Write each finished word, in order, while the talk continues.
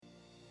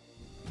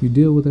You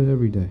deal with it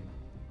every day.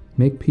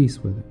 Make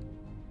peace with it.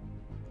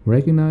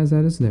 Recognize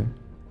that it's there.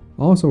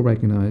 Also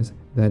recognize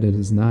that it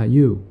is not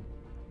you.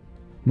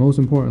 Most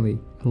importantly,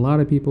 a lot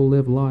of people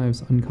live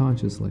lives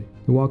unconsciously.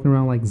 They're walking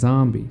around like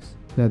zombies.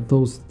 That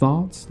those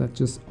thoughts that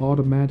just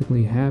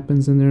automatically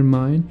happens in their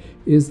mind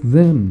is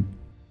them.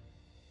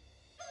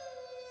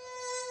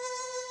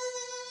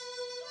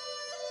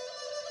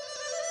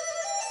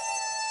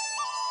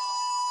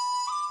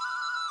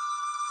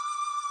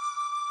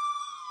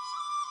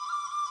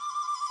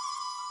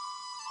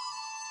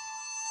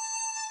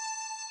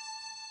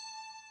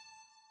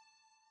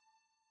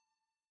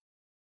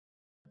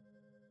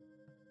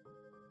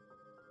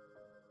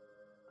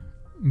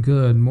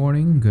 Good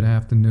morning, good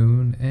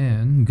afternoon,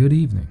 and good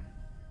evening.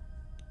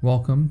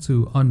 Welcome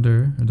to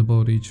Under the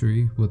Bodhi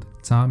Tree with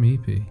Tom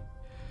EP.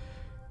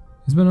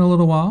 It's been a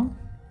little while,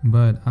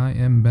 but I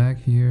am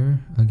back here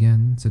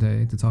again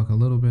today to talk a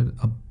little bit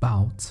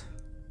about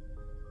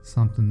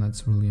something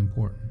that's really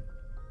important.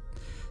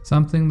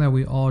 Something that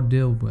we all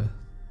deal with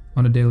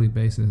on a daily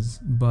basis,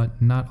 but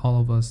not all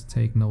of us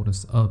take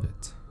notice of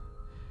it.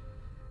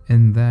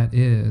 And that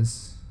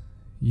is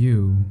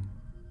you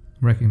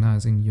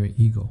recognizing your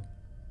ego.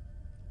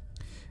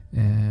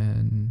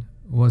 And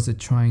what's it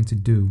trying to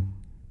do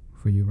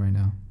for you right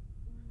now?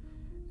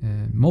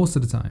 And most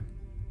of the time,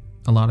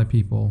 a lot of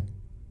people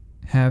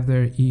have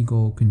their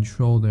ego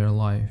control their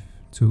life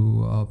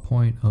to a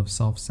point of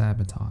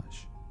self-sabotage.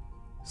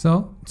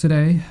 So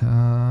today,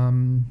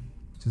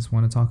 just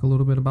want to talk a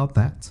little bit about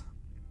that.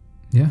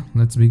 Yeah,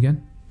 let's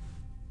begin.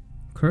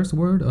 Curse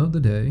word of the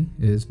day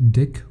is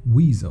Dick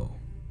Weasel.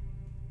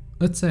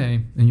 Let's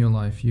say in your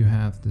life you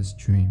have this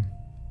dream,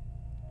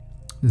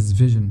 this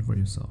vision for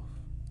yourself,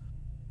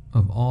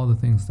 of all the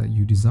things that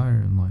you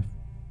desire in life.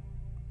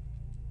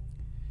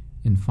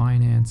 In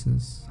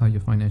finances, how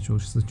your financial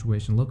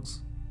situation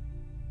looks,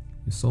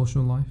 your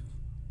social life,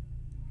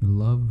 your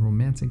love,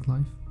 romantic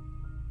life,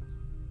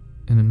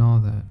 and in all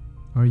that,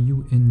 are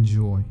you in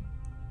joy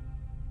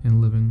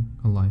in living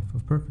a life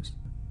of purpose?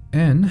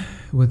 And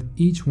with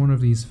each one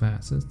of these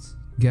facets,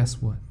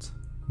 guess what?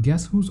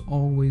 Guess who's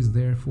always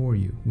there for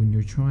you when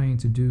you're trying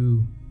to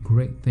do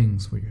great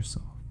things for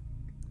yourself?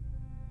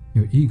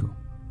 Your ego.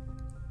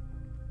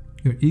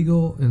 Your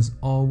ego is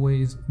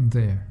always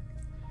there.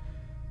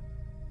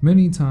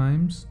 Many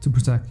times to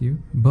protect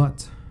you,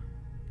 but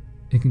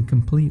it can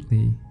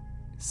completely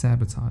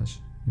sabotage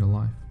your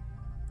life,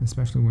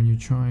 especially when you're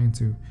trying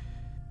to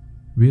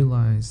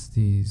realize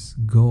these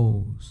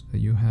goals that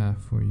you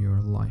have for your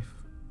life.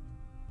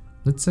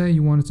 Let's say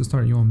you wanted to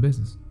start your own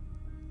business.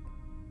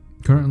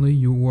 Currently,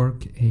 you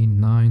work a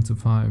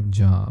 9-to-5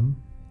 job,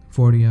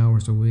 40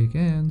 hours a week,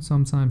 and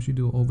sometimes you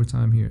do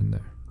overtime here and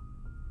there.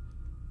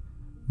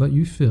 But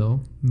you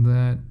feel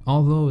that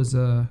although it's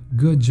a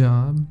good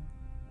job,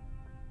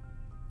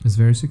 it's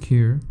very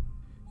secure,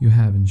 you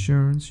have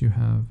insurance, you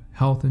have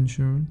health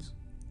insurance,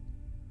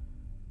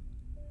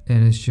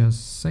 and it's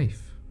just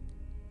safe.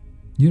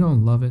 You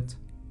don't love it,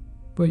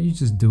 but you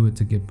just do it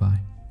to get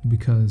by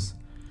because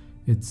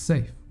it's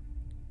safe.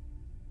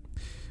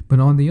 But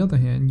on the other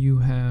hand, you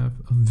have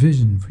a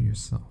vision for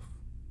yourself.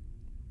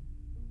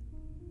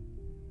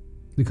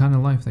 The kind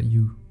of life that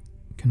you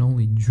can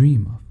only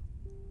dream of.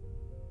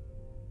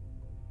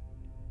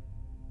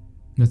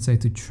 Let's say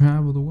to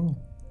travel the world.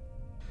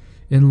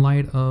 In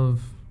light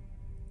of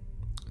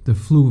the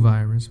flu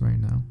virus right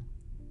now,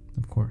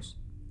 of course.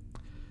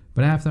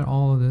 But after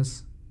all of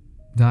this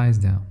dies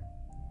down,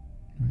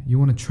 right, you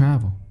want to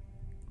travel.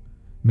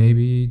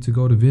 Maybe to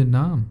go to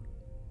Vietnam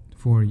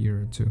for a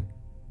year or two.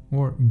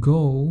 Or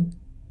go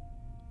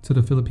to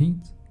the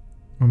Philippines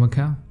or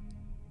Macau.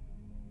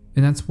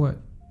 And that's what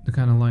the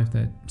kind of life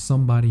that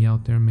somebody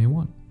out there may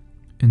want.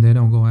 And they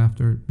don't go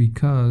after it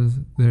because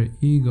their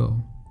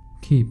ego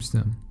keeps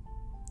them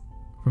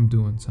from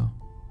doing so.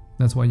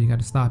 That's why you got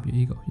to stop your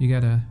ego. You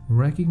got to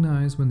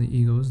recognize when the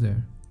ego is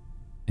there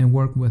and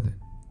work with it.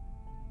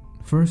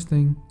 First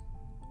thing,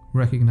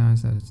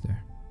 recognize that it's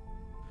there.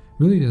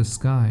 Really, the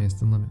sky is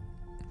the limit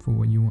for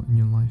what you want in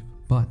your life,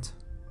 but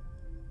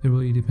it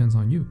really depends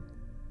on you.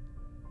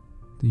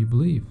 Do you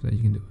believe that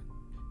you can do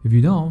it? If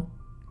you don't,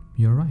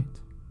 you're right.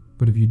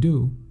 But if you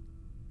do,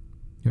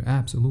 you're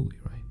absolutely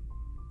right.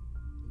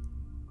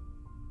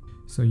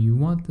 So you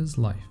want this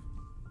life,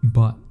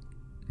 but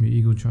your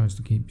ego tries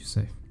to keep you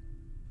safe.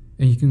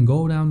 And you can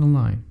go down the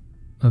line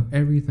of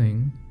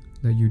everything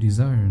that you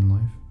desire in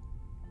life,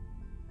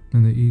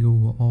 and the ego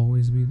will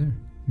always be there.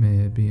 May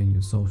it be in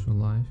your social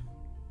life,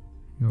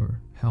 your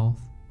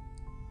health,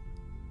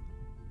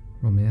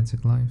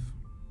 romantic life.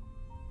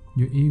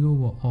 Your ego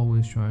will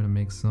always try to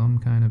make some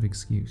kind of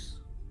excuse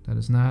that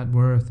it's not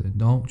worth it.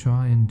 Don't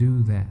try and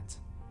do that.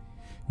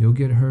 You'll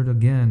get hurt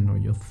again or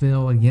you'll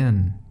fail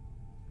again.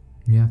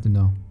 You have to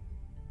know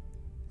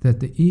that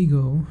the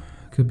ego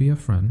could be a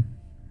friend,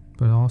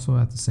 but also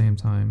at the same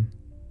time,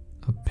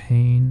 a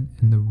pain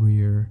in the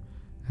rear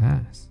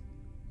ass.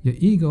 Your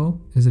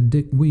ego is a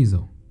dick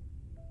weasel.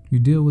 You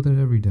deal with it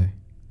every day.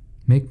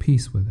 Make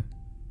peace with it.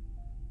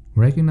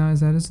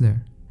 Recognize that it's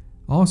there.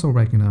 Also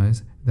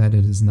recognize that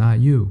it is not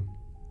you.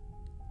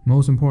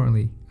 Most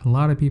importantly, a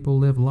lot of people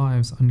live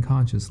lives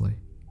unconsciously.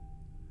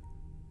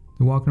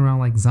 They're walking around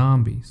like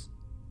zombies.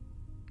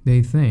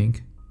 They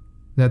think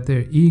that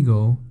their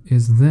ego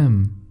is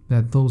them,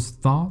 that those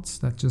thoughts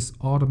that just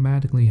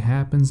automatically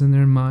happens in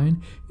their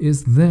mind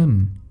is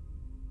them.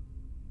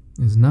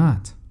 Is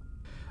not.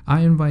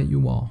 I invite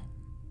you all,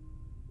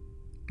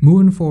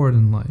 moving forward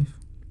in life,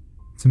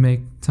 to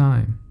make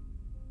time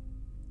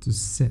to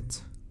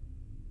sit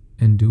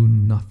and do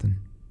nothing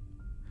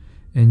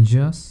and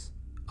just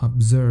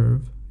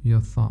observe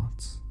your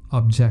thoughts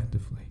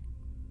objectively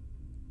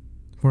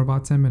for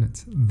about 10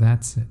 minutes.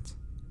 That's it.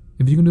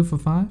 If you can do it for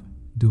 5,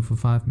 do it for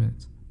 5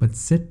 minutes. But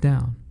sit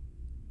down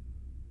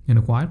in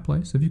a quiet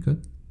place, if you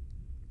could,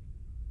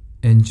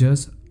 and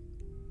just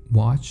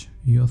watch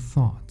your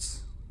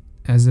thoughts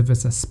as if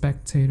it's a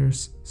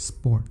spectator's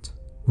sport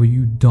where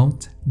you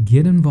don't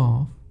get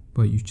involved,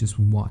 but you just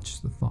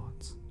watch the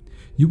thoughts.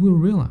 You will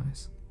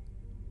realize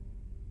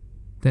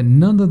that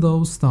none of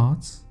those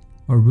thoughts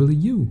are really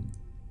you.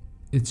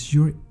 It's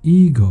your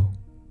ego.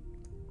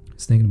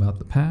 It's thinking about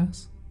the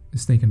past.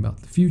 It's thinking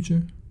about the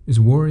future. It's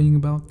worrying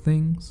about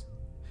things.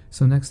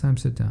 So next time,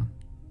 sit down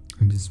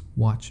and just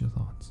watch your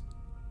thoughts.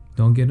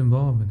 Don't get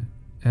involved in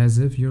it. As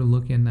if you're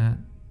looking at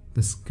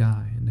the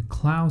sky and the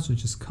clouds are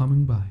just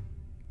coming by.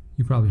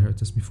 You probably heard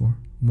this before.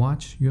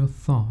 Watch your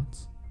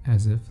thoughts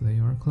as if they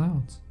are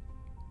clouds.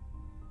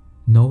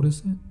 Notice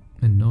it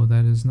and know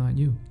that is not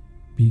you.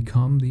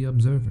 Become the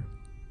observer.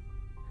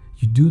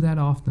 You do that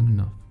often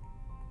enough,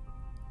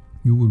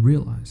 you will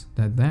realize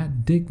that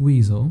that dick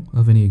weasel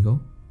of an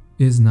ego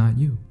is not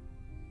you.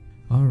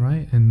 All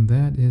right, and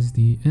that is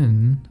the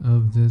end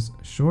of this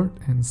short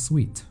and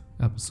sweet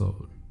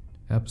episode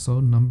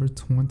number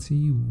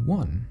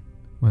 21.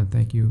 I want to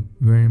thank you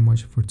very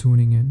much for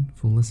tuning in,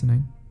 for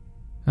listening.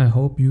 I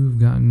hope you've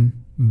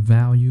gotten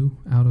value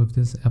out of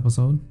this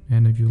episode,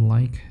 and if you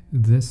like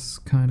this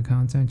kind of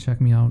content,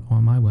 check me out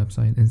on my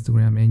website,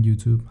 Instagram, and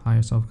YouTube,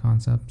 Higher Self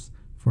Concepts,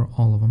 for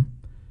all of them.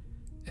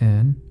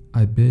 And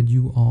I bid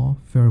you all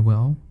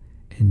farewell,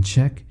 and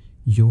check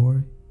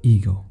your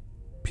ego.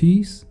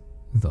 Peace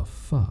the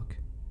fuck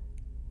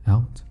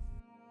out.